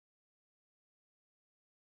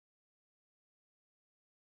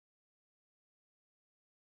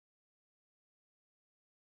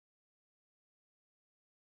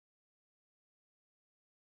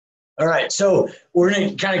All right, so we're going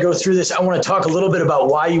to kind of go through this. I want to talk a little bit about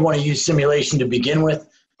why you want to use simulation to begin with.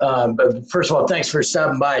 But first of all, thanks for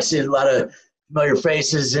stopping by. I see a lot of familiar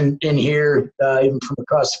faces in here, even from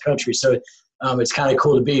across the country. So it's kind of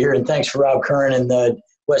cool to be here. And thanks for Rob Curran and the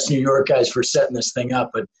West New York guys for setting this thing up.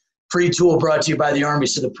 But free tool brought to you by the Army,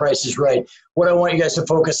 so the price is right. What I want you guys to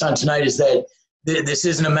focus on tonight is that this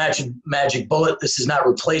isn't a magic bullet. This is not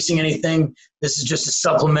replacing anything. This is just a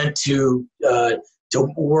supplement to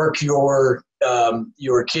work your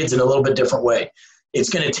kids in a little bit different way. It's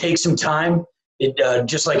going to take some time,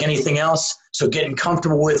 just like anything else. So getting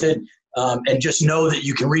comfortable with it, and just know that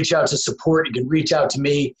you can reach out to support. You can reach out to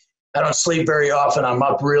me. I don't sleep very often. I'm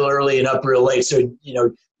up real early and up real late. So,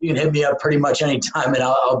 you can hit me up pretty much any time, and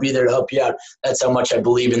I'll be there to help you out. That's how much I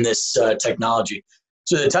believe in this technology.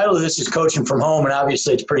 So the title of this is Coaching from Home, and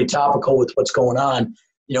obviously it's pretty topical with what's going on.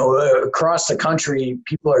 Across the country,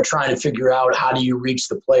 people are trying to figure out how do you reach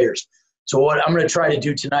the players. So what I'm going to try to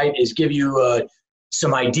do tonight is give you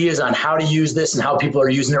some ideas on how to use this and how people are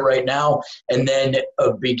using it right now, and then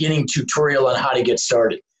a beginning tutorial on how to get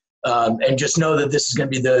started. And just know that this is going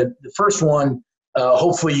to be the first one.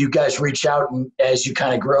 Hopefully you guys reach out and as you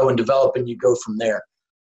kind of grow and develop, and you go from there.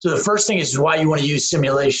 So the first thing is why you want to use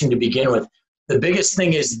simulation to begin with. The biggest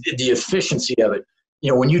thing is the efficiency of it.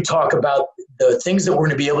 When you talk about the things that we're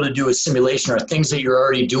going to be able to do with simulation are things that you're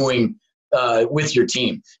already doing with your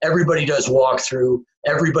team. Everybody does walkthrough.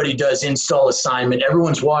 Everybody does install assignment.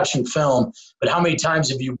 Everyone's watching film. But how many times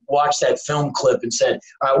have you watched that film clip and said,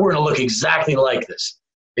 all right, we're going to look exactly like this,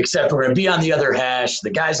 except we're going to be on the other hash.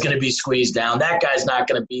 The guy's going to be squeezed down. That guy's not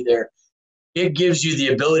going to be there. It gives you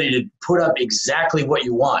the ability to put up exactly what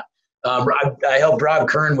you want. I helped Rob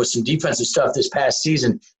Curran with some defensive stuff this past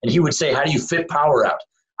season, and he would say, how do you fit power out?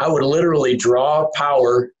 I would literally draw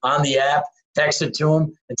power on the app, text it to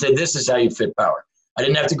him, and say, this is how you fit power. I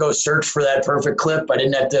didn't have to go search for that perfect clip. I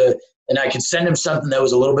didn't have to, and I could send him something that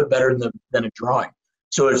was a little bit better than a drawing.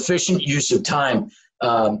 So efficient use of time.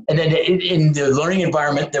 And then in the learning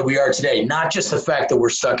environment that we are today, not just the fact that we're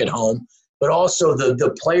stuck at home, but also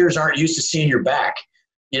the players aren't used to seeing your back.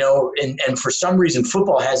 And for some reason,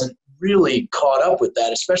 football hasn't really caught up with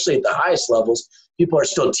that, especially at the highest levels. People are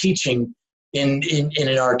still teaching in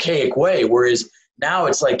an archaic way, whereas now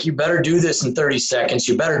it's like, you better do this in 30 seconds.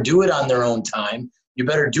 You better do it on their own time. You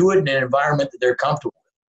better do it in an environment that they're comfortable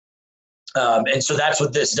with. And so that's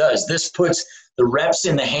what this does. This puts the reps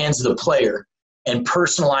in the hands of the player and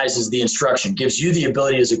personalizes the instruction, gives you the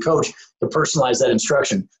ability as a coach to personalize that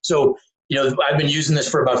instruction. So, I've been using this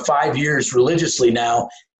for about 5 years religiously now,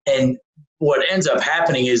 and what ends up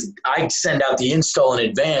happening is I send out the install in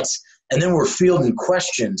advance, and then we're fielding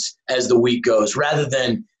questions as the week goes, rather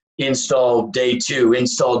than install day 2,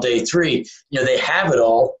 install day 3. They have it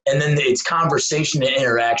all, and then it's conversation and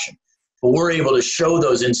interaction. But we're able to show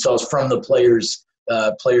those installs from the player's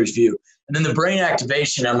view. And then the brain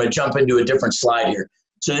activation, I'm going to jump into a different slide here.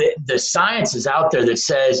 So the science is out there that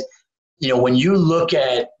says, when you look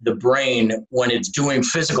at the brain when it's doing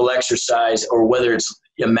physical exercise or whether it's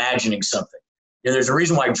imagining something, there's a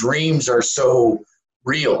reason why dreams are so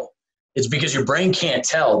real. It's because your brain can't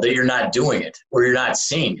tell that you're not doing it or you're not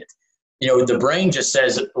seeing it. The brain just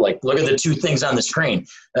says, like, look at the 2 things on the screen.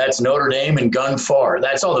 That's Notre Dame and gun far.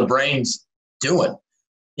 That's all the brain's doing.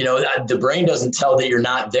 The brain doesn't tell that you're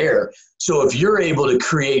not there. So if you're able to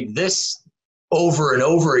create this over and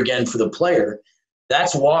over again for the player,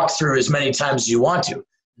 that's walk through as many times as you want to.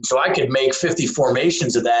 So I could make 50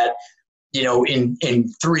 formations of that,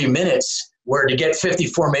 in 3 minutes, where to get 50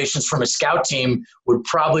 formations from a scout team would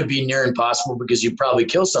probably be near impossible, because you'd probably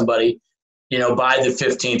kill somebody, by the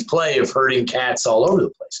 15th play of herding cats all over the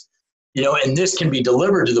place. And this can be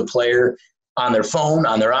delivered to the player on their phone,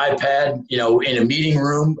 on their iPad, in a meeting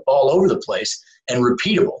room, all over the place, and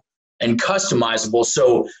repeatable and customizable.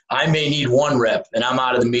 So I may need 1 rep and I'm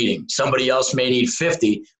out of the meeting. Somebody else may need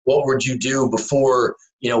 50. What would you do before,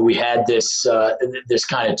 we had this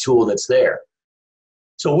kind of tool that's there?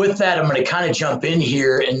 So with that, I'm going to kind of jump in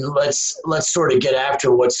here, and let's sort of get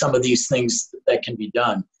after what some of these things that can be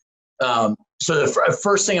done. So the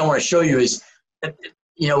first thing I want to show you is,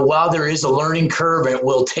 while there is a learning curve and it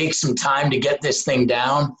will take some time to get this thing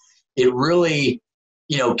down, it really,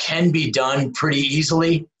 can be done pretty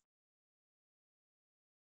easily.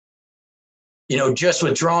 Just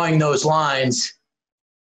with drawing those lines,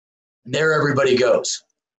 there everybody goes.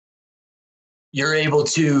 You're able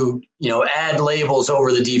to, add labels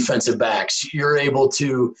over the defensive backs. You're able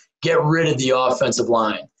to get rid of the offensive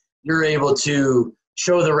line. You're able to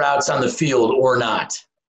show the routes on the field or not.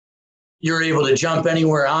 You're able to jump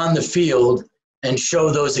anywhere on the field and show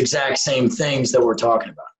those exact same things that we're talking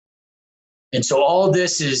about. And so all of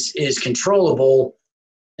this is controllable.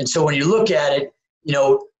 And so when you look at it, you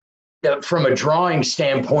know, from a drawing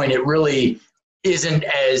standpoint, it really isn't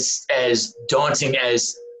as daunting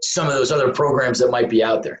as some of those other programs that might be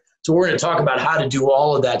out there. So we're going to talk about how to do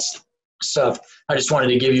all of that stuff. I just wanted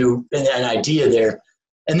to give you an idea there.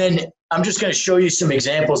 And then I'm just going to show you some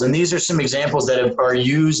examples, and these are some examples that are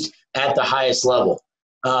used at the highest level.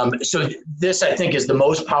 So this, I think, is the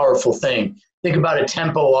most powerful thing. Think about a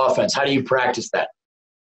tempo offense. How do you practice that?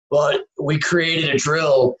 Well, we created a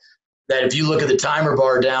drill that if you look at the timer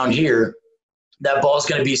bar down here, that ball's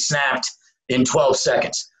going to be snapped in 12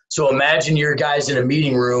 seconds. So imagine your guys in a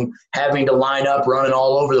meeting room having to line up, running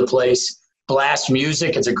all over the place, blast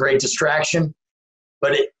music. It's a great distraction.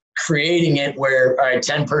 But creating it where, all right,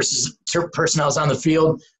 10 personnel's on the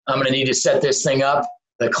field. I'm going to need to set this thing up.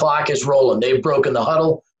 The clock is rolling. They've broken the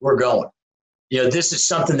huddle. We're going. You know, this is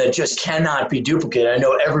something that just cannot be duplicated. I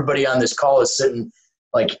know everybody on this call is sitting,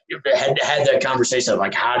 like, had that conversation of,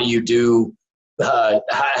 like, how do you do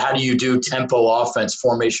tempo offense,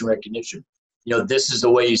 formation recognition? You know, this is the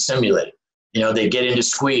way you simulate it. You know, they get into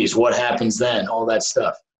squeeze. What happens then? All that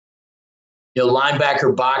stuff. You know,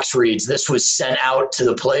 linebacker box reads. This was sent out to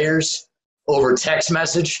the players over text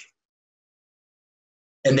message.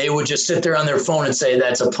 And they would just sit there on their phone and say,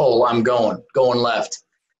 that's a pull. I'm going left.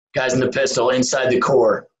 Guys in the pistol, inside the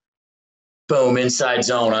core. Boom, inside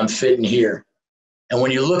zone. I'm fitting here. And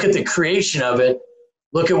when you look at the creation of it,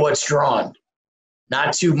 look at what's drawn.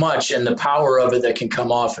 Not too much, and the power of it that can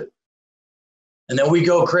come off it. And then we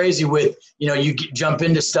go crazy with, you know, you jump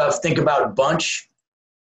into stuff. Think about bunch.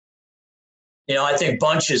 You know, I think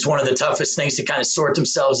bunch is one of the toughest things to kind of sort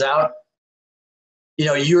themselves out. You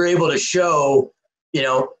know, you're able to show, you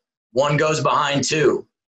know, one goes behind two.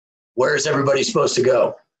 Where is everybody supposed to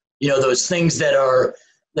go? You know, those things that are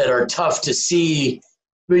tough to see,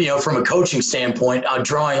 you know, from a coaching standpoint,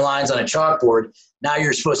 drawing lines on a chalkboard. Now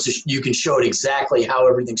you can show it exactly how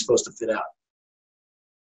everything's supposed to fit out.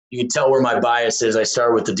 You can tell where my bias is. I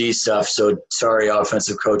start with the D stuff, so sorry,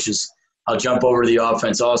 offensive coaches. I'll jump over to the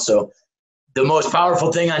offense also. The most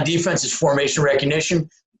powerful thing on defense is formation recognition.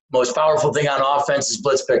 Most powerful thing on offense is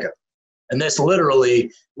blitz pickup. And this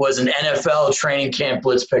literally was an NFL training camp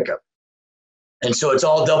blitz pickup. And so it's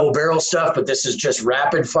all double barrel stuff, but this is just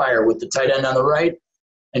rapid fire with the tight end on the right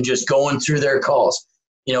and just going through their calls.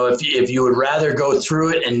 You know, if you would rather go through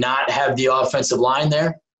it and not have the offensive line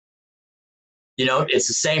there, you know, it's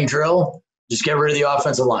the same drill. Just get rid of the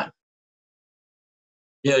offensive line.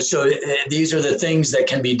 You know, so these are the things that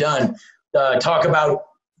can be done. Talk about,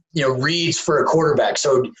 you know, reads for a quarterback.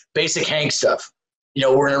 So basic Hank stuff. You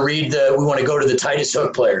know, we're going to we want to go to the tightest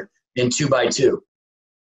hook player in 2x2.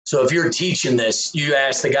 So if you're teaching this, you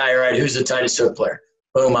ask the guy, all right, who's the tightest hook player?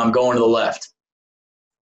 Boom, I'm going to the left.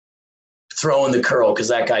 Throwing the curl because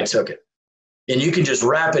that guy took it. And you can just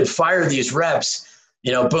rapid fire these reps.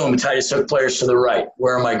 You know, boom, tightest hook players to the right.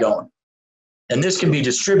 Where am I going? And this can be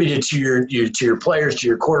distributed to your players, to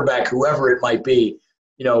your quarterback, whoever it might be.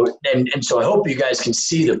 You know, and so I hope you guys can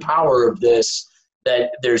see the power of this,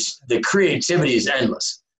 that the creativity is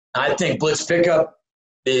endless. I think blitz pickup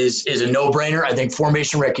is a no-brainer. I think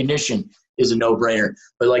formation recognition is a no-brainer.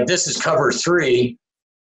 But like this is cover 3,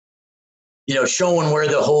 you know, showing where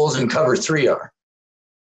the holes in cover 3 are.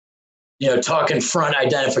 You know, talking front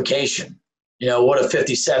identification. You know, what a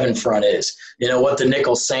 57 front is. You know, what the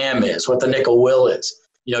nickel Sam is, what the nickel Will is.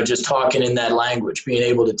 You know, just talking in that language, being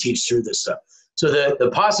able to teach through this stuff. So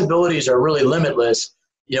the possibilities are really limitless.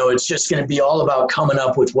 You know, it's just going to be all about coming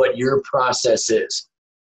up with what your process is.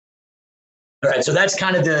 All right, so that's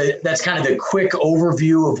kind of the quick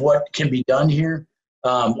overview of what can be done here.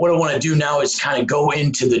 What I want to do now is kind of go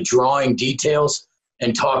into the drawing details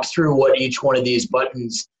and talk through what each one of these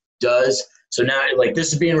buttons does. So now, like,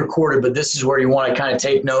 this is being recorded, but this is where you want to kind of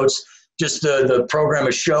take notes. Just the program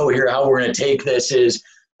of show here, how we're going to take this is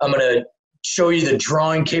I'm going to show you the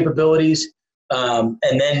drawing capabilities. And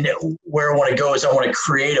then where I want to go is I want to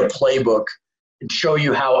create a playbook and show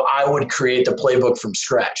you how I would create the playbook from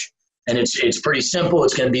scratch. And it's pretty simple.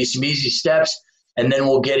 It's going to be some easy steps, and then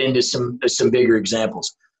we'll get into some bigger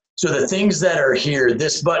examples. So the things that are here,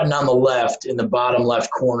 this button on the left in the bottom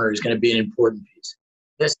left corner is going to be an important piece.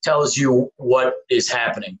 This tells you what is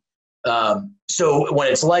happening. So when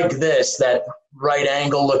it's like this, that right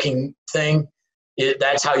angle looking thing,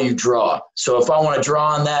 that's how you draw. So if I want to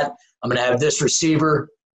draw on that, I'm going to have this receiver,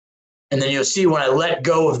 and then you'll see when I let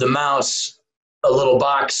go of the mouse, a little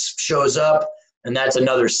box shows up, and that's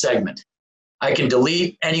another segment. I can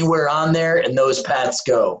delete anywhere on there, and those paths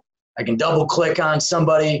go. I can double click on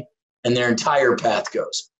somebody, and their entire path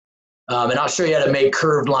goes. And I'll show you how to make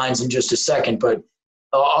curved lines in just a second, but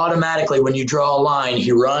automatically when you draw a line,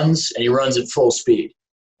 he runs, and he runs at full speed.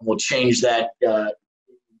 And we'll change that in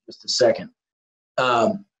just a second.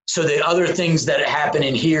 So the other things that happen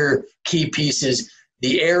in here, key pieces,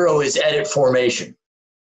 the arrow is edit formation.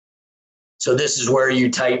 So this is where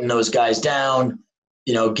you tighten those guys down,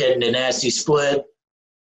 get in a nasty split,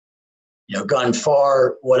 gun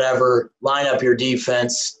far, whatever, line up your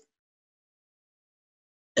defense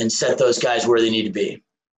and set those guys where they need to be.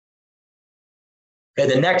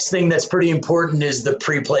 Okay, the next thing that's pretty important is the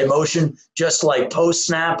pre-play motion, just like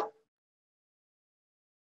post-snap.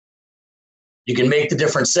 You can make the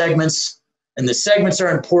different segments, and the segments are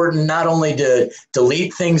important not only to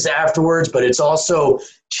delete things afterwards, but it's also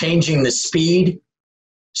changing the speed.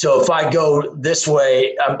 So if I go this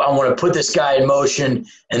way, I want to put this guy in motion,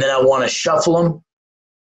 and then I want to shuffle him.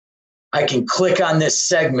 I can click on this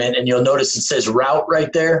segment, and you'll notice it says route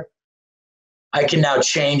right there. I can now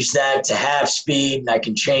change that to half speed, and I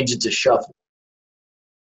can change it to shuffle.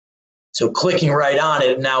 So clicking right on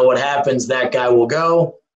it, now what happens, that guy will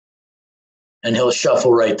go, and he'll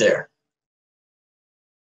shuffle right there.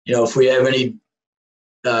 If we have any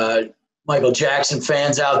Michael Jackson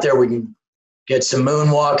fans out there, we can get some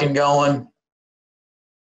moonwalking going.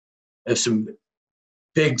 Have some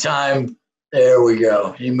big time. There we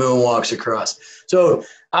go. He moonwalks across. So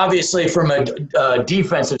obviously from a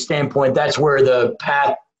defensive standpoint, that's where the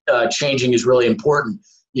path changing is really important.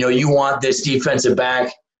 You want this defensive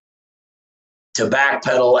back to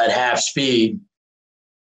backpedal at half speed.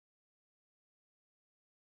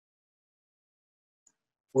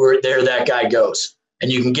 Where there that guy goes. And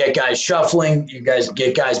you can get guys shuffling, you guys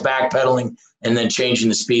get guys backpedaling, and then changing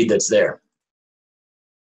the speed that's there.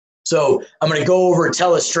 So I'm going to go over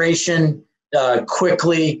telestration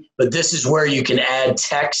quickly, but this is where you can add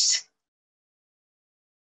text.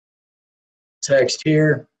 Text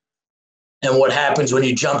here. And what happens when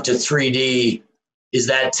you jump to 3D is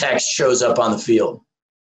that text shows up on the field.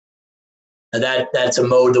 And that's a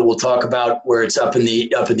mode that we'll talk about where it's up in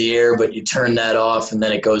the air, but you turn that off and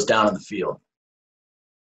then it goes down on the field.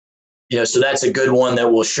 So that's a good one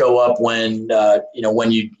that will show up when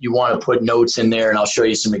when you want to put notes in there, and I'll show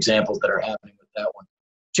you some examples that are happening with that one.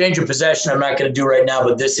 Change of possession, I'm not going to do right now,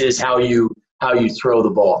 but this is how you throw the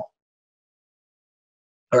ball.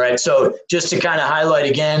 All right, so just to kind of highlight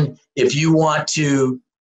again, if you want to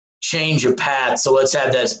change a path, so let's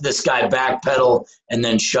have this guy backpedal and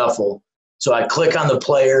then shuffle. So I click on the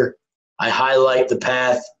player, I highlight the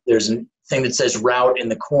path, there's a thing that says route in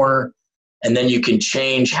the corner, and then you can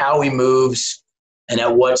change how he moves and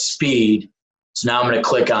at what speed. So now I'm going to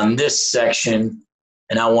click on this section,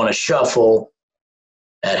 and I want to shuffle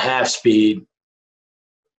at half speed.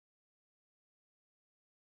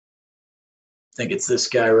 I think it's this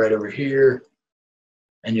guy right over here.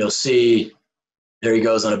 And you'll see there he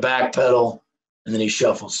goes on a back pedal, and then he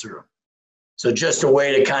shuffles through. So just a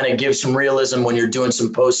way to kind of give some realism when you're doing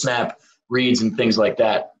some post-snap reads and things like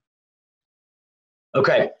that.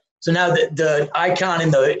 Okay, so now the icon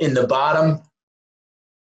in the bottom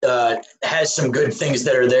has some good things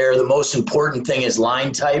that are there. The most important thing is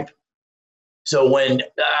line type. So when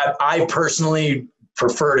I personally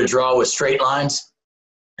prefer to draw with straight lines,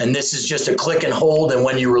 and this is just a click and hold, and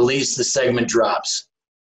when you release, the segment drops.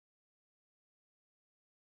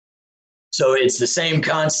 So it's the same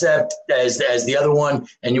concept as the other one,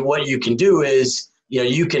 and what you can do is,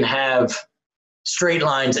 you can have straight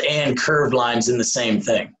lines and curved lines in the same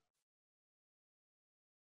thing.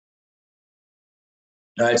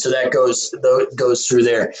 All right, so that goes through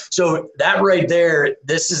there. So that right there,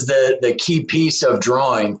 this is the key piece of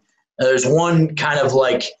drawing. Now, there's one kind of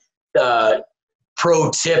like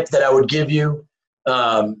pro tip that I would give you,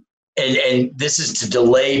 and this is to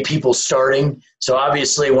delay people starting. So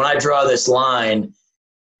obviously when I draw this line,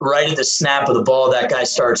 right at the snap of the ball, that guy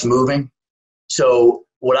starts moving. So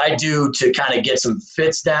what I do to kind of get some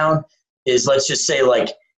fits down is, let's just say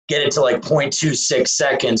get it to 0.26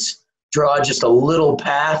 seconds, draw just a little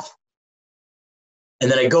path, and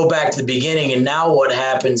then I go back to the beginning, and now what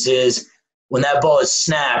happens is when that ball is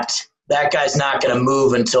snapped, that guy's not going to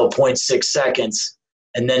move until 0.6 seconds,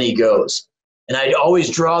 and then he goes. And I always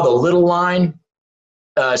draw the little line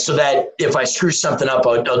so that if I screw something up,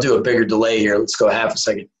 I'll do a bigger delay here. Let's go half a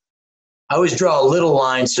second. I always draw a little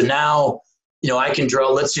line, so now I can draw,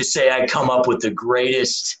 let's just say I come up with the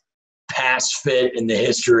greatest pass fit in the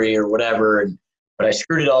history or whatever, but I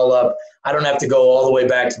screwed it all up. I don't have to go all the way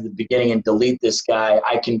back to the beginning and delete this guy.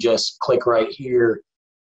 I can just click right here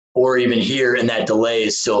or even here, and that delay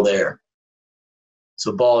is still there.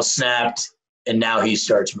 So ball is snapped, and now he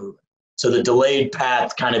starts moving. So the delayed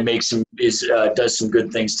path kind of does some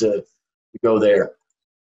good things to go there.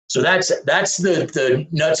 So that's the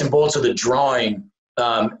nuts and bolts of the drawing.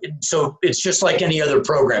 So it's just like any other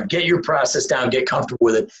program. Get your process down, get comfortable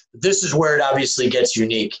with it. This is where it obviously gets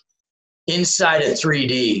unique. Inside of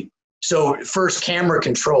 3D, so first, camera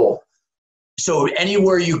control. So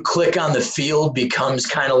anywhere you click on the field becomes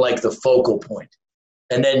kind of like the focal point.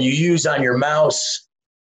 And then you use on your mouse,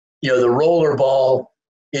 the roller ball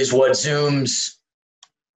is what zooms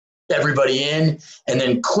everybody in, and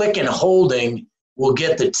then click and holding will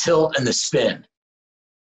get the tilt and the spin.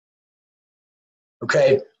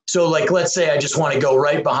 Okay, so like let's say I just want to go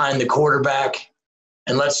right behind the quarterback,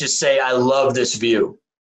 and let's just say I love this view.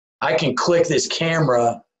 I can click this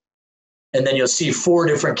camera, and then you'll see 4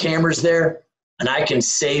 different cameras there, and I can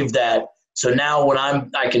save that. So now when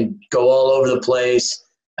I can go all over the place.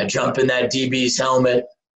 I jump in that DB's helmet,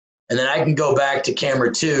 and then I can go back to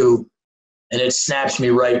camera 2, and it snaps me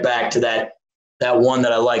right back to that one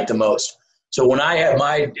that I like the most. So when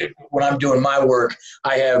I'm doing my work,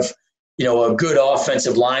 I have a good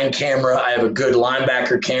offensive line camera, I have a good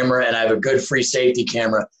linebacker camera, and I have a good free safety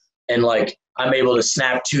camera, and like I'm able to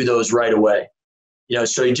snap to those right away.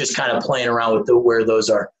 So you're just kind of playing around with where those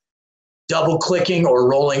are. Double clicking or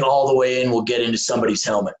rolling all the way in will get into somebody's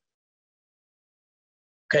helmet.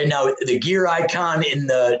 Okay, now the gear icon in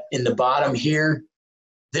the bottom here,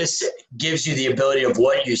 this gives you the ability of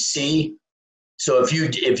what you see. So if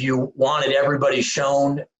you wanted everybody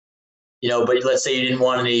shown, but let's say you didn't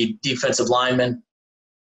want any defensive linemen,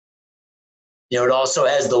 it also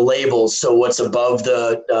has the labels. So what's above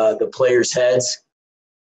the players' heads.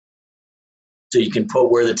 So you can put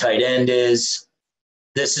where the tight end is.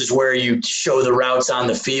 This is where you show the routes on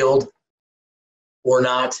the field or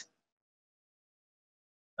not.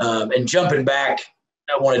 And jumping back,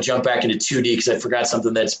 I want to jump back into 2D because I forgot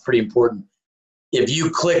something that's pretty important. If you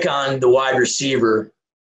click on the wide receiver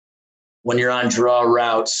when you're on draw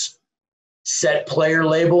routes, set player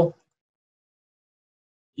label,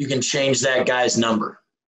 you can change that guy's number,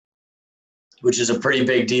 which is a pretty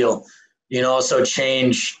big deal. You can also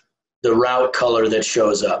change the route color that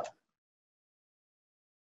shows up.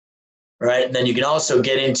 Right? And then you can also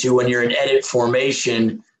get into when you're in edit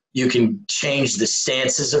formation, you can change the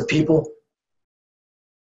stances of people.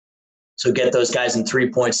 So get those guys in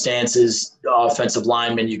 3-point stances. The offensive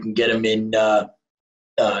linemen, you can get them in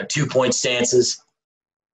 2-point stances.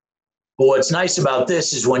 But what's nice about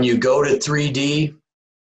this is when you go to 3D,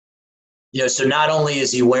 so not only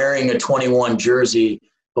is he wearing a 21 jersey,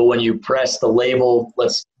 but when you press the label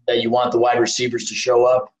that you want the wide receivers to show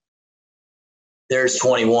up, there's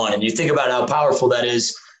 21. And you think about how powerful that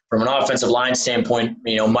is from an offensive line standpoint,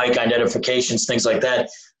 mic identifications, things like that,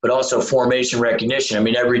 but also formation recognition. I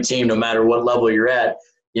mean, every team, no matter what level you're at,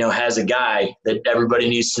 has a guy that everybody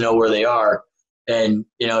needs to know where they are. And,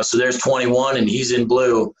 so there's 21 and he's in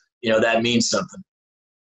blue, that means something.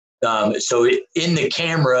 So in the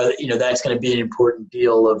camera, that's going to be an important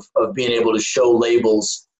deal of being able to show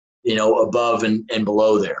labels, above and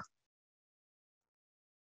below there.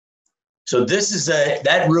 So this is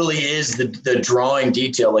that really is the drawing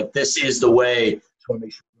detail. Like this is the way, just want to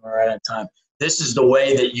make sure we're right on time. This is the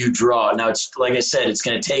way that you draw. Now it's, like I said, it's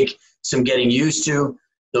going to take some getting used to.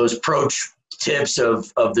 Those pro tips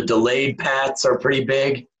of the delayed paths are pretty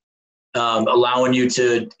big, allowing you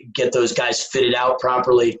to get those guys fitted out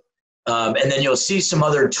properly. And then you'll see some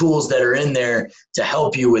other tools that are in there to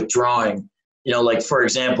help you with drawing. Like for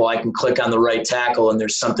example, I can click on the right tackle and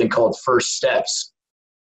there's something called first steps.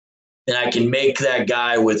 And I can make that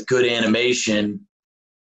guy with good animation.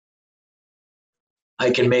 I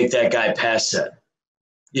can make that guy pass set.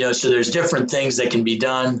 So there's different things that can be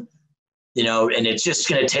done, and it's just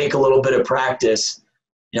going to take a little bit of practice.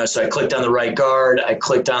 So I clicked on the right guard, I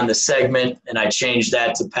clicked on the segment, and I changed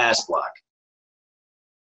that to pass block.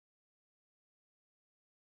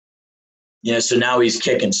 So now he's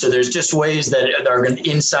kicking. So there's just ways that are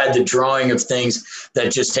inside the drawing of things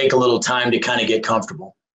that just take a little time to kind of get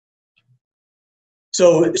comfortable.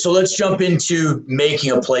 So let's jump into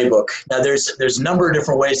making a playbook. Now there's a number of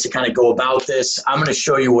different ways to kind of go about this. I'm going to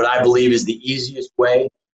show you what I believe is the easiest way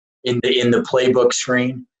in the playbook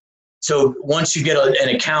screen. So once you get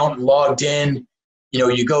an account logged in,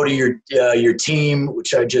 you go to your team,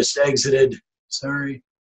 which I just exited. Sorry.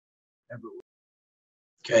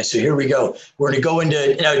 Okay, so here we go. We're going to go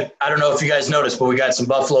into, I don't know if you guys noticed, but we got some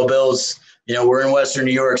Buffalo Bills. We're in Western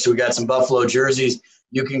New York, so we got some Buffalo jerseys.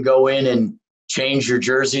 You can go in and change your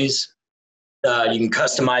jerseys. You can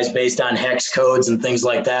customize based on hex codes and things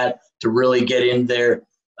like that to really get in there.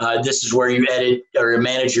 This is where you edit or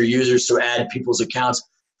manage your users, so add people's accounts.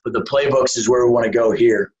 but the playbooks is where we want to go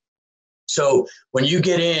here. So when you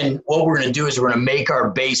get in, what we're going to do is we're going to make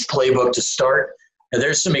our base playbook to start. Now,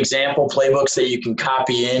 there's some example playbooks that you can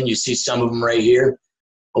copy in. You see some of them right here.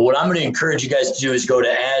 But what I'm going to encourage you guys to do is go to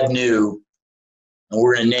Add New, and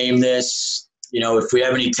we're going to name this. If we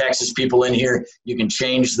have any Texas people in here, you can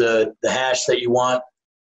change the hash that you want.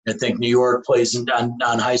 I think New York plays on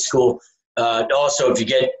high school. Also, if you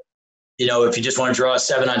get, if you just want to draw a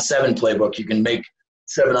 7-on-7 playbook, you can make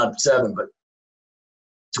 7-on-7. But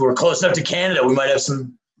so we're close enough to Canada, we might have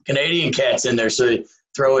some Canadian cats in there. So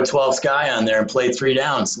throw a 12th guy on there and play 3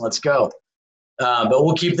 downs. Let's go. But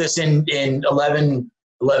we'll keep this in 11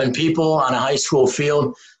 people on a high school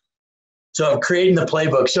field. So I'm creating the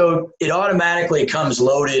playbook. So it automatically comes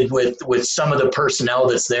loaded with some of the personnel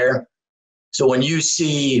that's there. So when you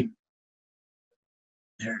see,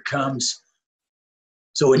 there it comes.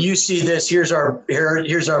 So when you see this, here's our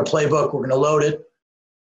playbook. We're going to load it.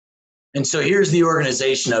 And so here's the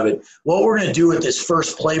organization of it. What we're going to do with this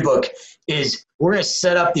first playbook is we're going to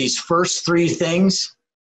set up these first 3 things,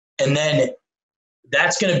 and then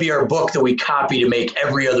that's going to be our book that we copy to make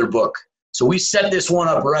every other book. So we set this one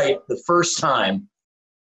up right the first time.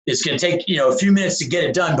 It's going to take, a few minutes to get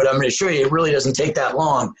it done, but I'm going to show you it really doesn't take that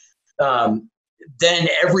long. Then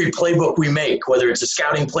every playbook we make, whether it's a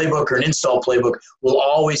scouting playbook or an install playbook, will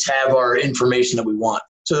always have our information that we want.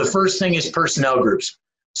 So the first thing is personnel groups.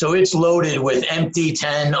 So it's loaded with empty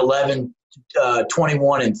 10, 11,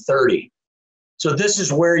 21, and 30. So this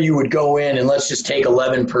is where you would go in, and let's just take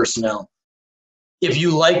 11 personnel. If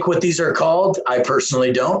you like what these are called, I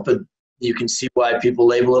personally don't, but you can see why people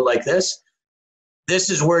label it like this. This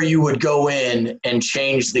is where you would go in and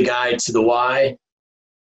change the guy to the Y.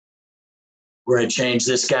 We're going to change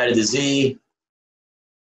this guy to the Z.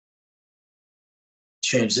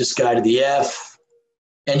 Change this guy to the F.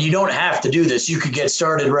 And you don't have to do this. You could get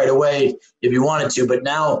started right away if you wanted to. But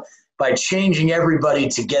now, by changing everybody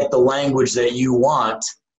to get the language that you want,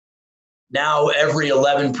 now every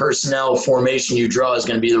 11 personnel formation you draw is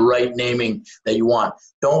going to be the right naming that you want.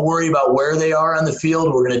 Don't worry about where they are on the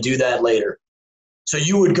field. We're going to do that later. So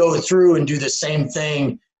you would go through and do the same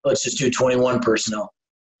thing. Let's just do 21 personnel.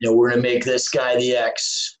 We're going to make this guy the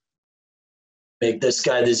X, make this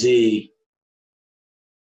guy the Z,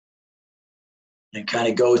 and kind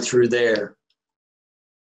of go through there.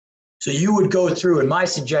 So you would go through, and my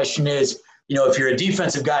suggestion is, if you're a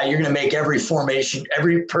defensive guy, you're going to make every formation,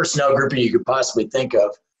 every personnel grouping you could possibly think of.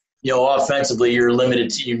 Offensively, you're limited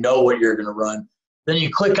to, what you're going to run. Then you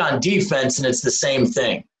click on defense, and it's the same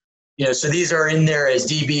thing. So these are in there as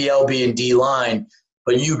DB, LB, and D-line,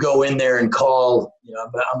 but you go in there and call,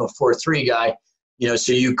 I'm a 4-3 guy,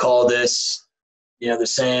 so you call this, the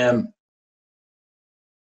Sam,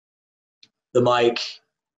 the Mike,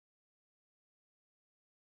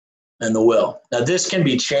 and the Will. Now this can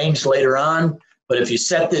be changed later on, but if you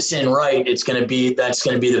set this in right, that's going to be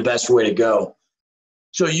the best way to go.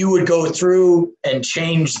 So you would go through and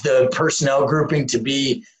change the personnel grouping to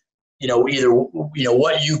be, either,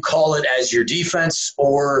 what you call it as your defense,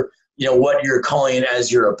 or, what you're calling it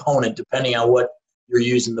as your opponent, depending on what you're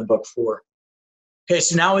using the book for. Okay,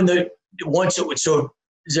 so now so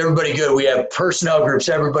is everybody good? We have personnel groups.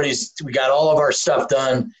 We got all of our stuff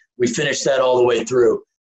done. We finished that all the way through.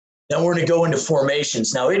 Then we're going to go into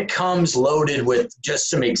formations. Now it comes loaded with just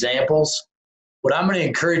some examples. What I'm going to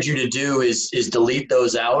encourage you to do is delete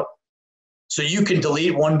those out. So you can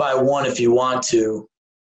delete one by one if you want to.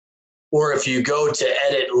 Or if you go to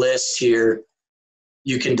edit lists here,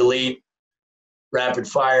 you can delete rapid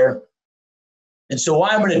fire. And so why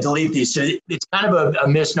I'm going to delete these, so it's kind of a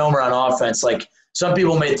misnomer on offense. Like some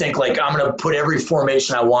people may think like I'm going to put every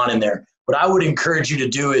formation I want in there. What I would encourage you to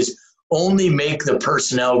do is only make the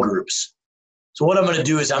personnel groups. So what I'm going to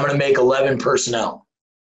do is I'm going to make 11 personnel.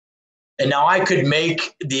 And now I could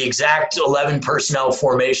make the exact 11 personnel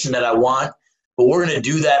formation that I want, but we're going to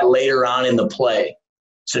do that later on in the play.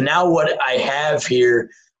 So now what I have here,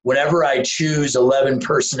 whenever I choose 11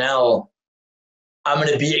 personnel,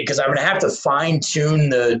 because I'm going to have to fine tune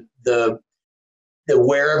the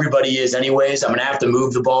where everybody is anyways. I'm going to have to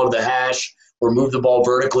move the ball to the hash or move the ball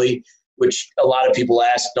vertically, which a lot of people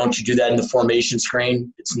ask, don't you do that in the formation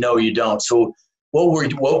screen? It's no, you don't. So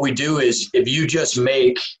what we do is if you just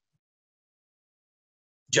make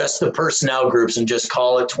just the personnel groups and just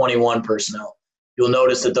call it 21 personnel, you'll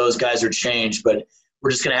notice that those guys are changed, but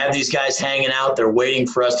we're just going to have these guys hanging out. They're waiting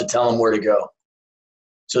for us to tell them where to go.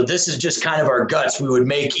 So this is just kind of our guts. We would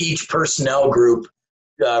make each personnel group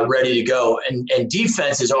ready to go. And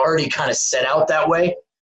defense is already kind of set out that way.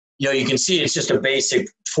 You can see it's just a basic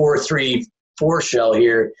 4-3-4 shell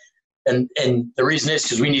here. And the reason is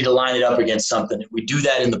because we need to line it up against something. We do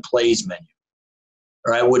that in the plays menu,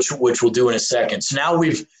 all right, which we'll do in a second. So now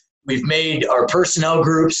we've made our personnel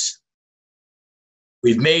groups.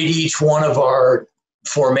 We've made each one of our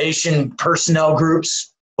formation personnel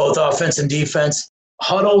groups, both offense and defense.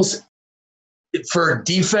 Huddles for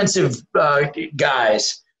defensive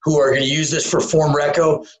guys who are going to use this for form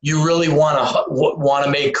reco, you really want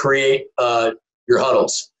to create your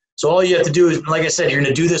huddles. So all you have to do is, like I said, you're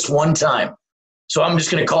going to do this one time. So I'm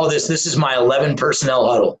just going to call this is my 11 personnel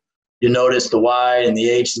huddle. You'll notice the Y and the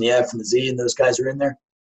H and the F and the Z and those guys are in there.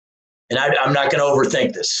 And I'm not going to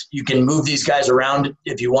overthink this. You can move these guys around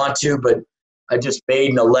if you want to, but I just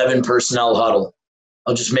made an 11 personnel huddle.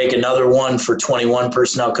 I'll just make another one for 21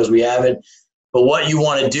 personnel because we have it. But what you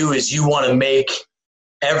want to do is you want to make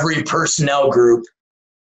every personnel group,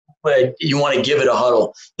 but you want to give it a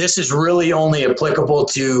huddle. This is really only applicable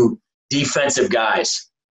to defensive guys,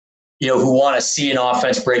 who want to see an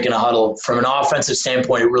offense break in a huddle. From an offensive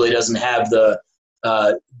standpoint, it really doesn't have the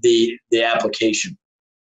application.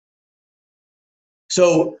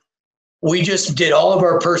 So we just did all of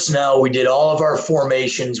our personnel. We did all of our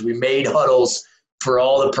formations. We made huddles for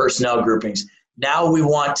all the personnel groupings. Now we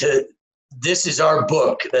want to – this is our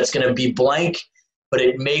book that's going to be blank, but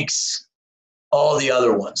it makes all the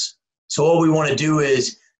other ones. So what we want to do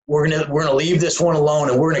is we're gonna leave this one alone,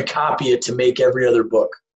 and we're going to copy it to make every other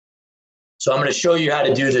book. So I'm going to show you how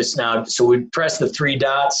to do this now. So we press the 3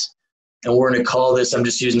 dots, and we're going to call this – I'm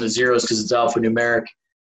just using the zeros because it's alphanumeric.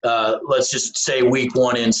 Let's just say week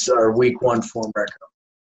 1 or week 1 form record.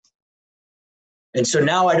 And so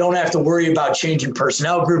now I don't have to worry about changing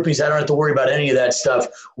personnel groupings. I don't have to worry about any of that stuff.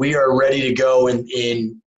 We are ready to go in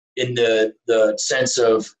the sense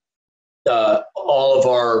of all of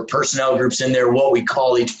our personnel groups in there, what we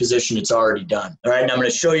call each position. It's already done. All right, and I'm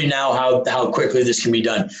going to show you now how quickly this can be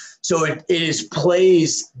done. So it is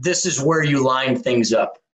plays. This is where you line things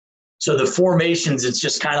up. So the formations, it's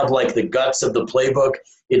just kind of like the guts of the playbook.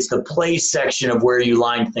 It's the play section of where you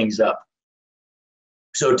line things up.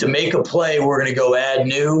 So to make a play, we're going to go add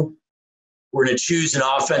new. We're going to choose an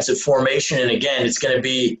offensive formation. And again, it's going to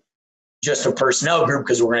be just a personnel group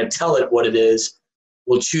because we're going to tell it what it is.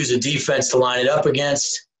 We'll choose a defense to line it up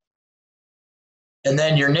against. And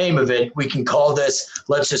then your name of it, we can call this,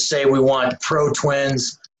 let's just say we want Pro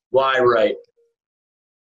Twins Y right.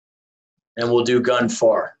 And we'll do gun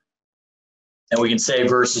far. And we can say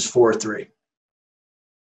versus 4-3.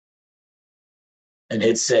 And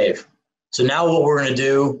hit save. So now what we're going to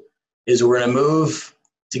do is we're going to move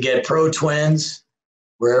to get Pro Twins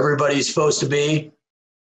where everybody's supposed to be,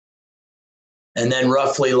 and then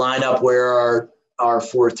roughly line up where our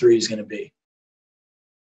 4-3 is going to be.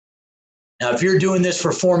 Now, if you're doing this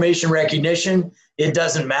for formation recognition, it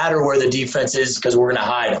doesn't matter where the defense is because we're going to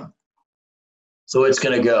hide them. So it's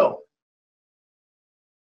going to go.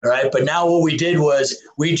 All right, but now what we did was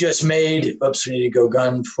we just made, oops, we need to go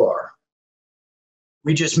gun far.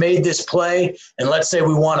 We just made this play, and let's say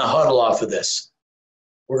we want to huddle off of this.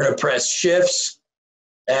 We're going to press shifts,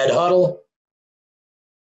 add huddle,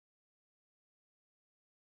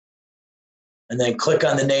 and then click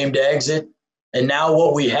on the name to exit. And now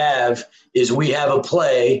what we have is we have a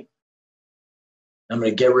play. I'm going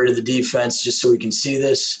to get rid of the defense just so we can see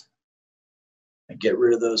this and get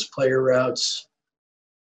rid of those player routes.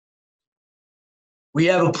 We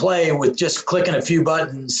have a play with just clicking a few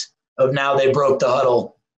buttons of now they broke the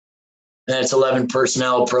huddle, and it's 11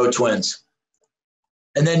 personnel Pro Twins.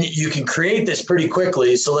 And then you can create this pretty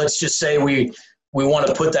quickly. So let's just say we want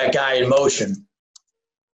to put that guy in motion.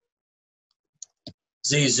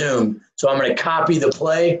 Z zoom. So I'm going to copy the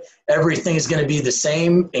play. Everything is going to be the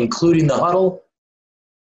same, including the huddle.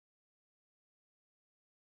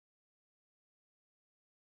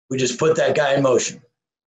 We just put that guy in motion.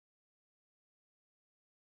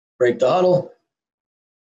 Break the huddle.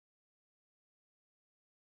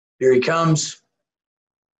 Here he comes.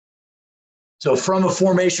 So from a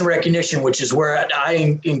formation recognition, which is where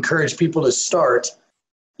I encourage people to start,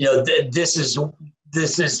 this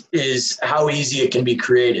is how easy it can be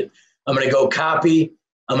created. I'm going to go copy.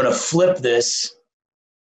 I'm going to flip this,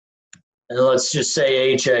 and let's just say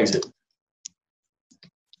H exit.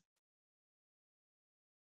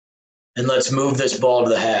 And let's move this ball to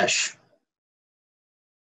the hash.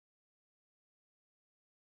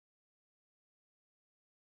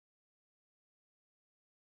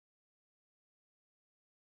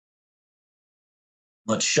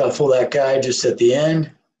 Let's shuffle that guy just at the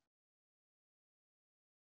end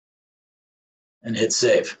and hit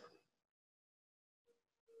save.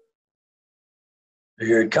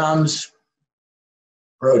 Here it comes.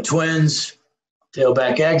 Pro Twins,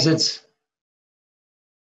 tailback exits,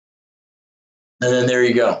 and then there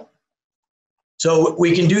you go. So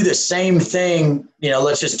we can do the same thing,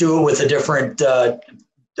 let's just do it with a different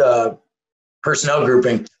personnel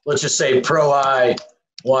grouping. Let's just say pro I,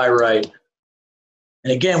 Y right.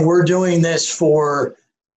 And again, we're doing this for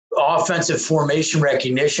offensive formation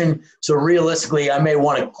recognition. So realistically, I may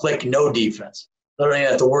want to click no defense. I don't even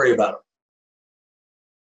have to worry about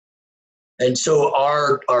it. And so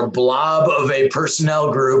our blob of a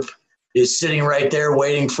personnel group is sitting right there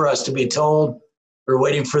waiting for us to be told, or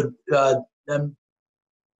waiting for them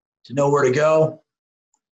to know where to go.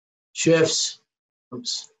 Shifts,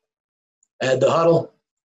 oops, add the huddle.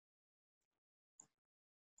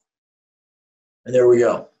 And there we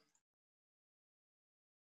go.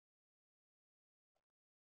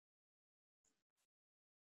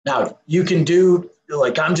 Now you can do,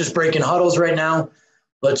 like I'm just breaking huddles right now.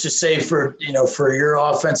 Let's just say for your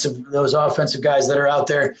those offensive guys that are out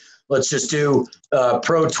there, let's just do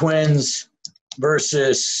pro twins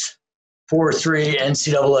versus 4-3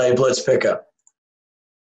 NCAA blitz pickup.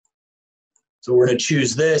 So we're going to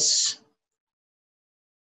choose this.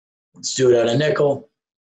 Let's do it at a nickel.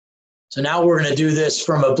 So now we're going to do this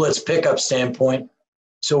from a blitz pickup standpoint.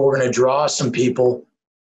 So we're going to draw some people.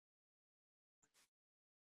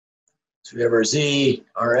 So we have our Z,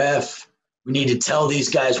 our F. We need to tell these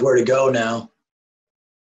guys where to go now.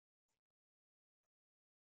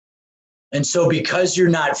 And so because you're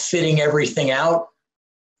not fitting everything out,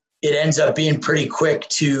 it ends up being pretty quick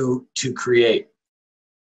to create.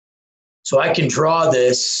 So I can draw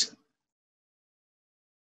this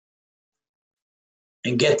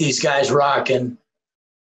and get these guys rocking.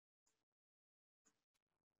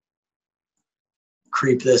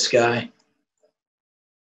 Creep this guy.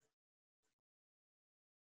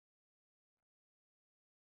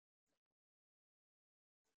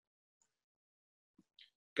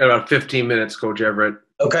 Got about 15 minutes, Coach Everett.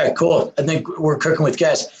 Okay, cool. I think we're cooking with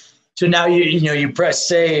gas. So now you press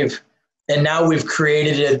save, and now we've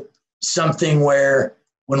created something where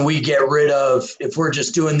when we get rid of, if we're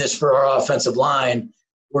just doing this for our offensive line,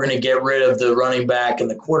 we're going to get rid of the running back and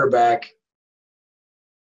the quarterback.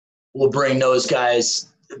 We'll bring those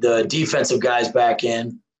guys, the defensive guys, back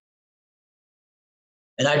in.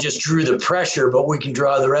 And I just drew the pressure, but we can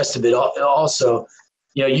draw the rest of it also.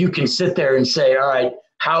 You can sit there and say, all right,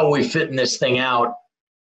 how are we fitting this thing out,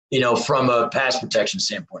 from a pass protection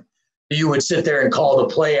standpoint? You would sit there and call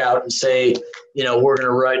the play out and say, we're going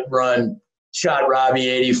to run shot Robbie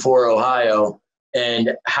 84 Ohio,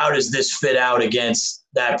 and how does this fit out against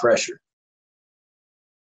that pressure?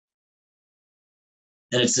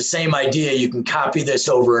 And it's the same idea. You can copy this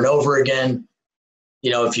over and over again.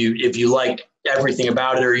 If you like everything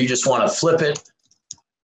about it, or you just want to flip it,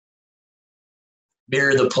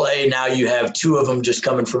 mirror the play. Now you have two of them just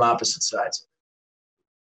coming from opposite sides.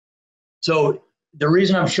 So the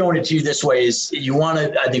reason I'm showing it to you this way is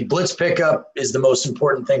I think blitz pickup is the most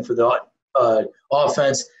important thing for the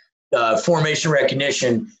offense, formation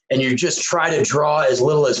recognition, and you just try to draw as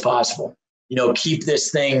little as possible. Keep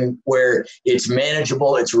this thing where it's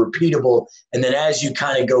manageable, it's repeatable, and then as you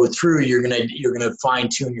kind of go through, you're gonna fine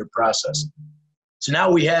tune your process. So now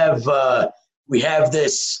we have our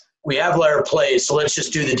plays. So let's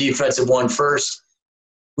just do the defensive one first.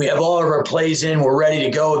 We have all of our plays in. We're ready to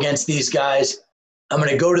go against these guys. I'm going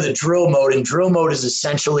to go to the drill mode, and drill mode is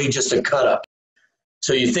essentially just a cut up.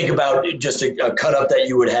 So you think about just a cut up that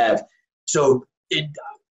you would have. So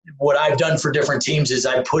what I've done for different teams is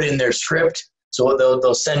I put in their script. So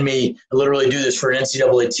they'll send me, I literally do this for an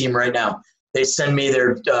NCAA team right now. They send me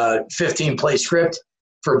their 15-play script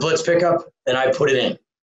for blitz pickup, and I put it in.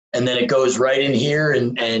 And then it goes right in here,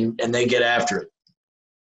 and they get after it.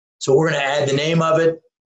 So we're going to add the name of it.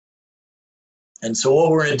 And so what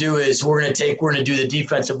we're going to do is we're going to do the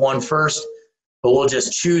defensive one first, but we'll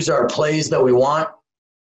just choose our plays that we want.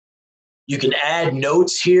 You can add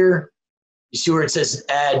notes here. You see where it says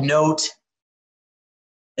add note,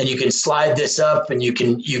 and you can slide this up, and you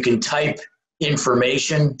can type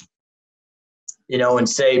information, and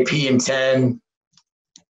say P and 10,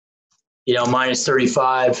 minus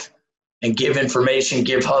 35, and give information,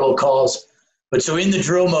 give huddle calls. But so in the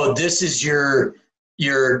drill mode, this is your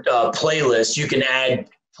playlist. You can add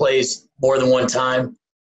plays more than one time.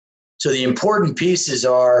 So the important pieces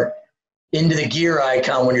are into the gear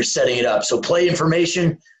icon when you're setting it up. So play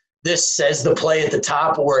information, this says the play at the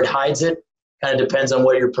top or it hides it. Kind of depends on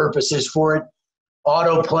what your purpose is for it.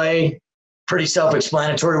 Auto play, pretty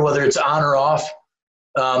self-explanatory, whether it's on or off.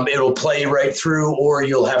 It'll play right through, or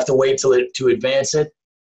you'll have to wait to advance it.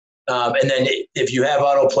 And then if you have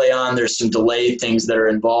auto play on, there's some delay things that are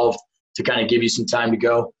involved. to kind of give you some time to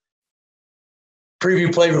go.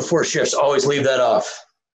 Preview play before shifts, always leave that off.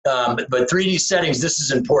 But 3D settings, this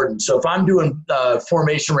is important. So if I'm doing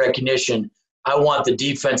formation recognition, I want the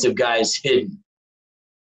defensive guys hidden.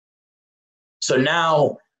 So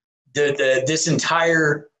now this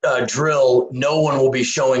entire drill, no one will be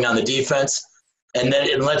showing on the defense. And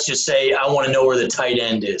let's just say I want to know where the tight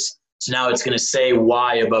end is. So now it's going to say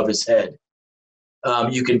Y above his head.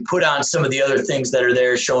 You can put on some of the other things that are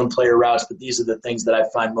there showing player routes, but these are the things that I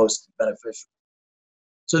find most beneficial.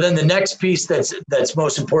 So then the next piece that's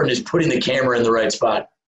most important is putting the camera in the right spot.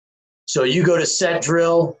 So you go to set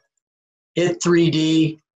drill, hit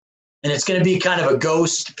 3D, and it's going to be kind of a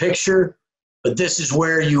ghost picture, but this is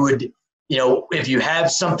where you would, if you have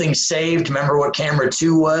something saved, remember what camera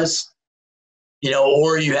 2 was?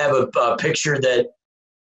 Or you have a picture that,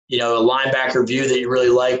 a linebacker view that you really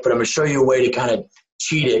like, but I'm going to show you a way to kind of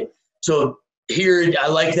cheat it. So here, I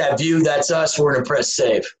like that view. That's us. We're going to press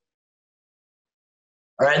save.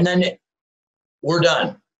 All right, and then we're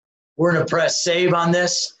done. We're going to press save on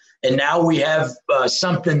this, and now we have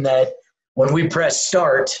something that when we press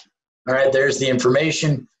start, all right, there's the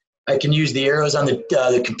information. I can use the arrows on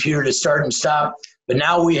the computer to start and stop, but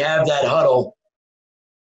now we have that huddle.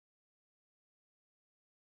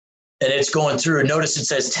 And it's going through. Notice it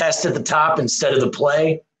says test at the top instead of the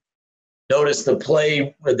play. Notice the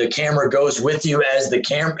play, the camera goes with you as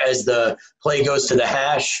the play goes to the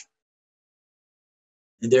hash.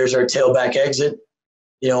 There's our tailback exit,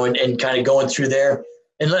 and kind of going through there.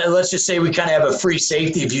 And let's just say we kind of have a free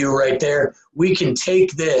safety view right there. We can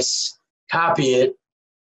take this, copy it,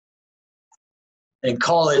 and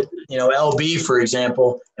call it, LB, for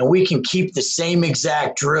example, and we can keep the same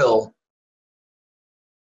exact drill.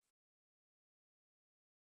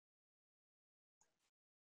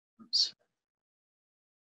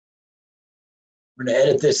 We're going to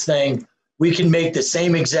edit this thing. We can make the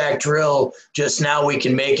same exact drill, just now we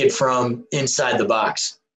can make it from inside the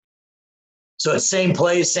box. So it's same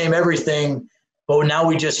play, same everything, but now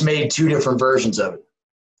we just made 2 different versions of it.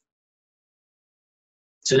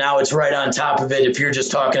 So now it's right on top of it. If you're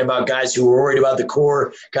just talking about guys who are worried about the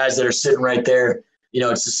core, guys that are sitting right there,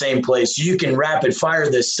 it's the same place. You can rapid fire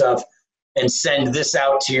this stuff and send this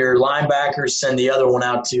out to your linebackers, send the other one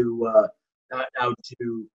out to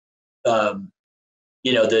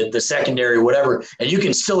the secondary, whatever, and you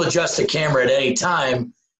can still adjust the camera at any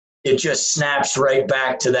time. It just snaps right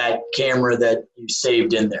back to that camera that you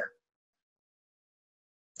saved in there.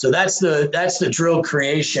 So that's the drill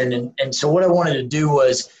creation. And so what I wanted to do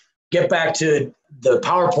was get back to the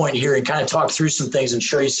PowerPoint here and kind of talk through some things and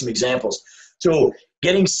show you some examples. So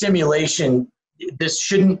getting simulation, this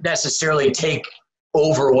shouldn't necessarily take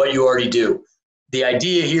over what you already do. The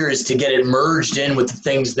idea here is to get it merged in with the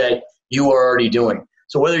things that you are already doing.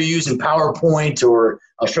 So whether you're using PowerPoint or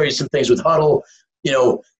I'll show you some things with Huddle,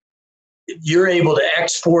 you're able to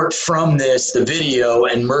export from this the video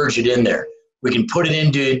and merge it in there. We can put it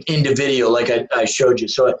into video like I showed you.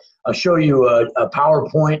 So I'll show you a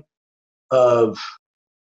PowerPoint of,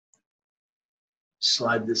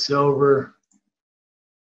 slide this over.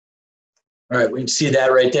 All right, we can see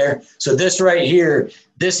that right there. So this right here,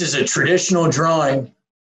 this is a traditional drawing,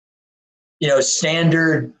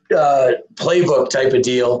 standard playbook type of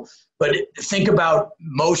deal. But think about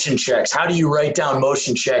motion checks. How do you write down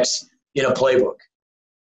motion checks in a playbook?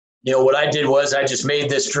 What I did was I just made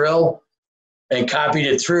this drill and copied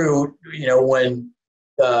it through. When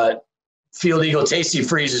field eagle tasty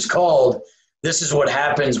freeze is called, this is what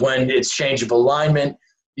happens when it's change of alignment,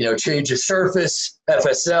 change of surface,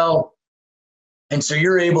 FSL. And so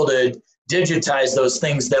you're able to digitize those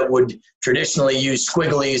things that would traditionally use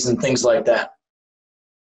squigglies and things like that.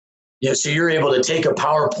 So you're able to take a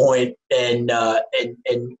PowerPoint and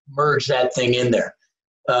merge that thing in there.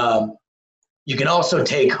 You can also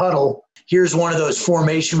take Huddle. Here's one of those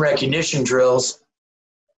formation recognition drills,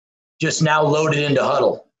 just now loaded into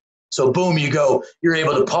Huddle. So boom, you're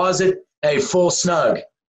able to pause it. Hey, full snug.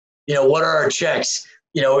 What are our checks?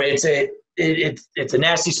 It's a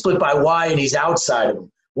nasty split by Y and he's outside of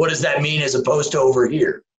them. What does that mean as opposed to over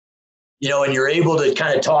here? And you're able to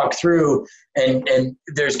kind of talk through, and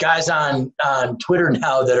there's guys on Twitter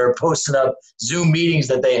now that are posting up Zoom meetings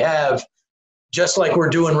that they have, just like we're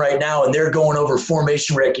doing right now, and they're going over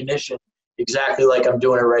formation recognition exactly like I'm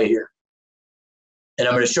doing it right here. And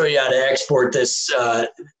I'm going to show you how to export this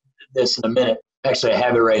in a minute. Actually, I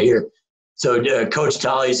have it right here. So Coach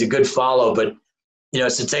Tolly is a good follow, but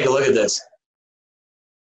so take a look at this.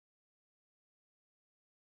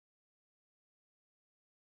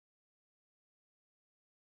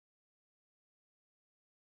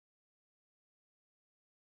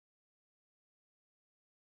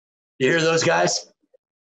 You hear those guys?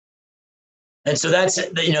 And so that's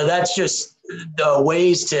just the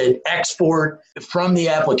ways to export from the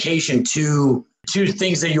application to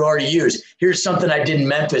things that you already use. Here's something I did in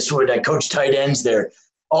Memphis where I coached tight ends there.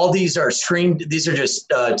 All these are these are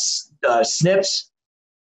just snips,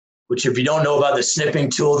 which if you don't know about the snipping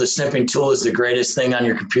tool is the greatest thing on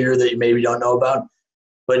your computer that you maybe don't know about.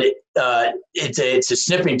 But it's a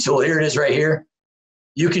snipping tool. Here it is right here.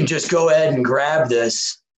 You can just go ahead and grab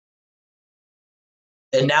this.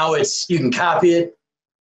 And now you can copy it,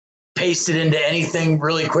 paste it into anything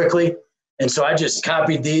really quickly. And so I just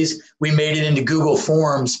copied these. We made it into Google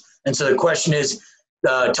Forms. And so the question is,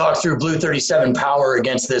 talk through Blue 37 power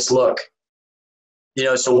against this look.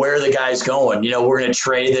 So where are the guys going? We're going to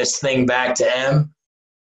tray this thing back to M.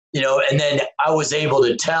 And then I was able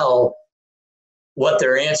to tell what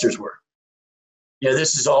their answers were.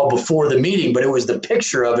 This is all before the meeting, but it was the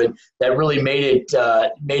picture of it that really made it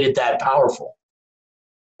that powerful.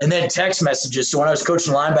 And then text messages. So when I was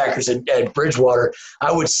coaching linebackers at Bridgewater,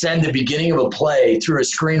 I would send the beginning of a play through a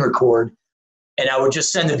screen record, and I would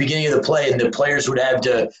just send the beginning of the play, and the players would have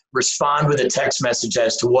to respond with a text message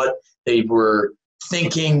as to what they were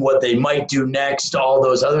thinking, what they might do next, all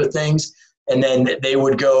those other things. And then they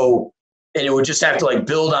would go, and it would just have to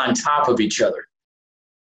build on top of each other.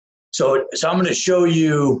 So I'm going to show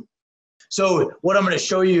you. So what I'm going to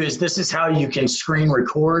show you is this is how you can screen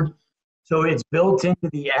record. So it's built into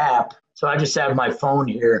the app. So I just have my phone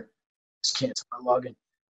here. Just cancel my login.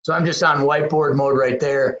 So I'm just on whiteboard mode right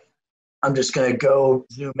there. I'm just going to go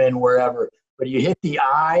zoom in wherever. But you hit the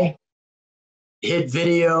I, hit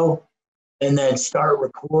video, and then start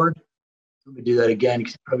record. Let me do that again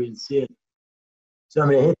because you probably didn't see it. So I'm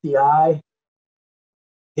going to hit the I,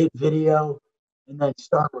 hit video, and then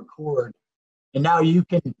start record. And now you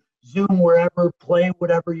can zoom wherever, play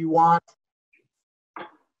whatever you want.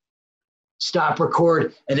 Stop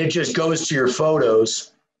record, and it just goes to your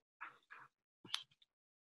photos.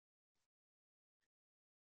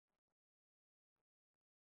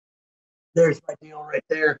 There's my deal right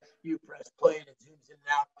there. You press play and it zooms in and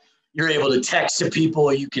out. You're able to text to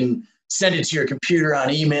people. You can send it to your computer on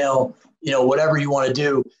email, whatever you want to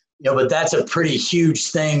do. But that's a pretty huge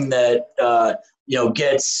thing that,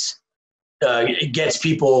 gets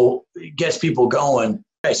people going.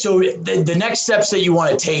 Okay, so the next steps that you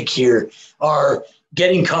want to take here are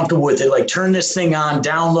getting comfortable with it. Turn this thing on,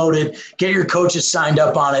 download it, get your coaches signed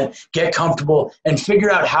up on it, get comfortable, and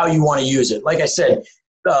figure out how you want to use it. Like I said,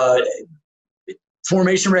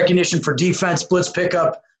 formation recognition for defense, blitz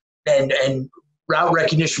pickup, and route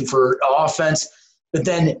recognition for offense. But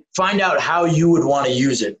then find out how you would want to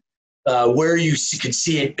use it, where you could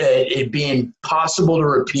see it being possible to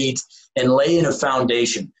repeat and lay in a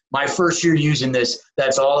foundation. My first year using this,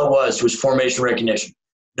 that's all it was formation recognition.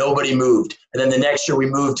 Nobody moved. And then the next year we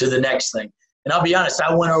moved to the next thing. And I'll be honest,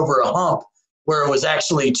 I went over a hump where it was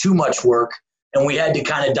actually too much work, and we had to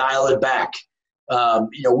kind of dial it back.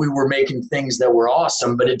 We were making things that were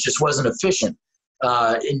awesome, but it just wasn't efficient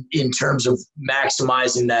in terms of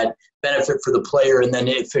maximizing that benefit for the player and then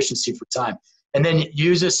efficiency for time. And then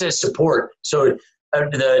use this as support. So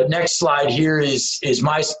the next slide here is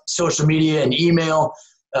my social media and email.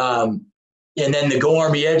 And then the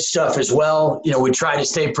GoArmy stuff as well. We try to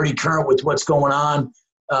stay pretty current with what's going on,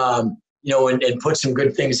 and put some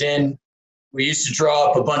good things in. We used to draw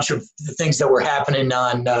up a bunch of the things that were happening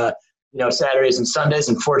on, Saturdays and Sundays.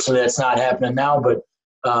 Unfortunately, that's not happening now. But,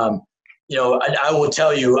 I will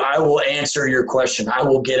tell you, I will answer your question. I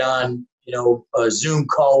will get on, a Zoom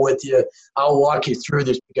call with you. I'll walk you through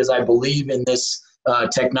this because I believe in this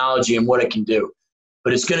technology and what it can do.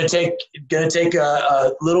 But it's going to take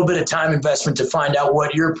a little bit of time investment to find out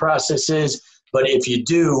what your process is. But if you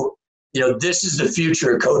do, this is the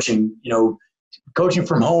future of coaching. Coaching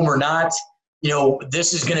from home or not,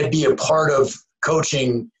 this is going to be a part of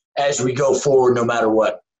coaching as we go forward, no matter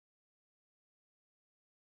what.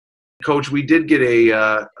 Coach, we did get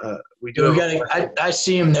I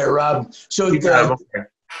see him there, Rob. So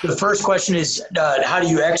the first question is, how do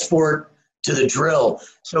you export to the drill?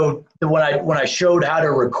 So when I showed how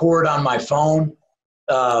to record on my phone,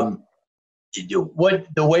 the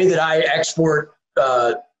way that I export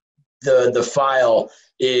the file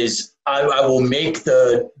is I will make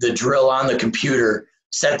the drill on the computer,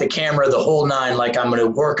 set the camera, the whole nine, like I'm going to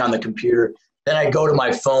work on the computer. Then I go to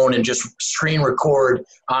my phone and just screen record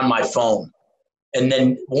on my phone. And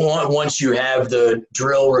then once you have the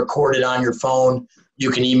drill recorded on your phone,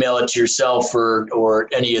 you can email it to yourself or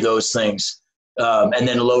any of those things. And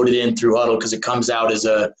then load it in through Huddle because it comes out as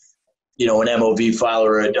an MOV file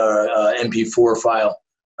or a MP4 file.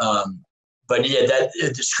 But yeah,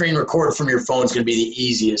 the screen record from your phone is going to be the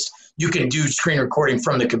easiest. You can do screen recording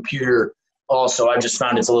from the computer also. I just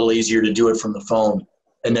found it's a little easier to do it from the phone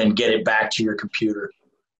and then get it back to your computer.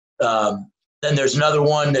 Then there's another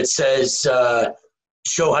one that says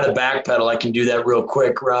show how to backpedal. I can do that real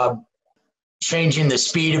quick, Rob. Changing the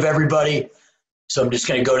speed of everybody. So I'm just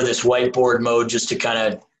going to go to this whiteboard mode just to kind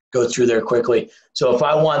of go through there quickly. So if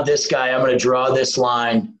I want this guy, I'm going to draw this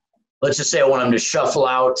line. Let's just say I want him to shuffle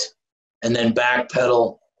out and then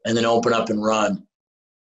backpedal and then open up and run.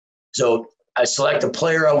 So I select the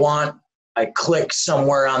player I want. I click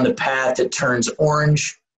somewhere on the path that turns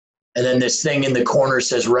orange. And then this thing in the corner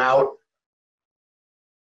says route.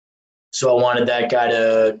 So I wanted that guy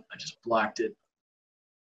to, I just blocked it.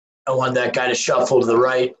 I want that guy to shuffle to the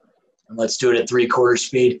right. And let's do it at 3/4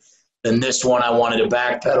 speed. Then this one, I wanted to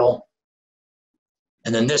backpedal.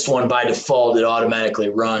 And then this one, by default, it automatically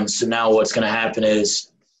runs. So now what's going to happen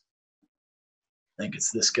is, I think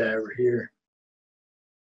it's this guy over here.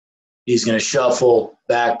 He's going to shuffle,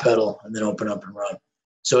 backpedal, and then open up and run.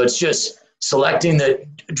 So it's just selecting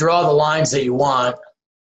draw the lines that you want,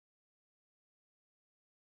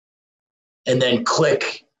 and then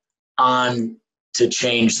click on to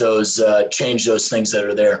change those things that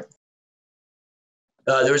are there.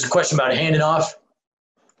 There was a question about handing off.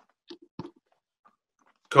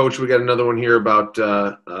 Coach, we got another one here about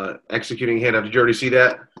executing handoff. Did you already see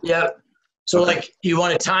that? Yep. So like you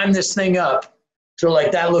want to time this thing up. So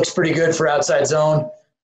like that looks pretty good for outside zone.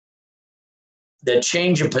 The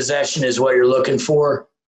change of possession is what you're looking for.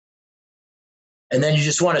 And then you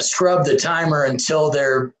just want to scrub the timer until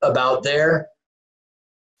they're about there.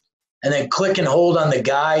 And then click and hold on the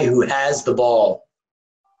guy who has the ball.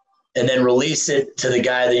 And then release it to the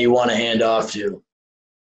guy that you want to hand off to.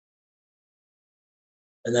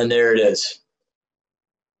 And then there it is.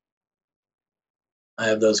 I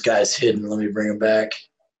have those guys hidden. Let me bring them back.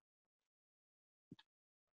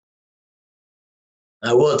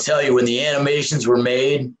 I will tell you, when the animations were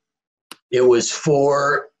made, it was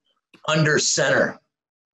for under center.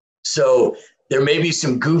 So there may be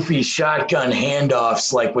some goofy shotgun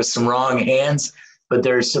handoffs, like with some wrong hands, but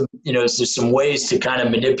there's some ways to kind of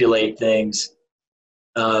manipulate things.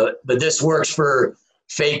 But this works for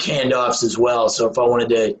fake handoffs as well. So if I wanted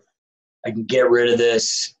to, I can get rid of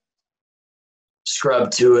this, scrub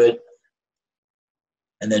to it,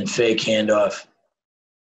 and then fake handoff.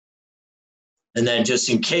 And then just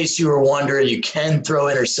in case you were wondering, you can throw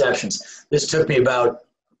interceptions. This took me about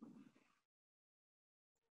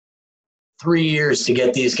 3 years to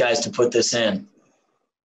get these guys to put this in.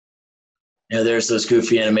 There's those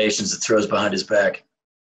goofy animations that throws behind his back.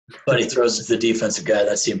 But he throws it to the defensive guy.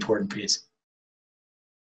 That's the important piece.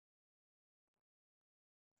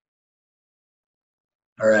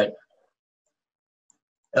 All right.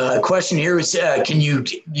 Question here was, can you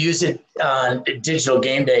use it on digital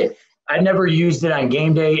game day? I never used it on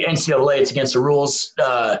game day. NCAA, it's against the rules.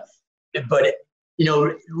 But,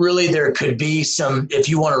 really there could be some, if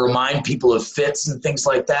you want to remind people of fits and things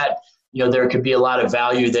like that, there could be a lot of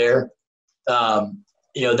value there.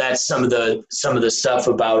 That's some of the stuff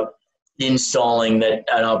about installing that,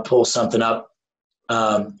 and I'll pull something up.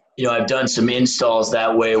 I've done some installs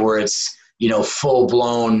that way where it's, full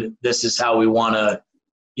blown, this is how we want to,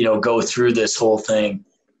 go through this whole thing.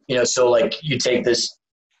 So like you take this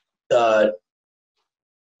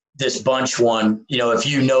bunch one, if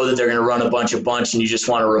you know that they're going to run a bunch and you just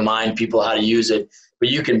want to remind people how to use it, but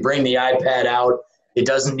you can bring the iPad out. It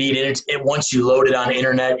doesn't need it. Once you load it on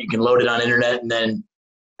internet, you can load it on internet, and then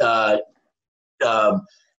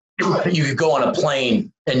you could go on a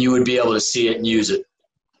plane and you would be able to see it and use it.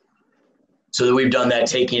 So that we've done that,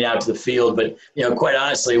 taking it out to the field. But, quite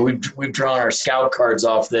honestly, we've drawn our scout cards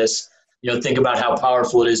off this. Think about how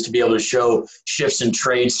powerful it is to be able to show shifts and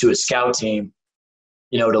trades to a scout team,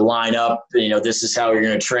 to line up, this is how you're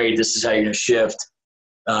going to trade, this is how you're going to shift.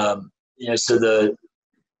 So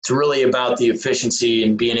it's really about the efficiency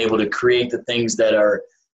and being able to create the things that are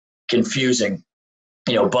confusing,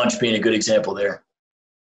 bunch being a good example there.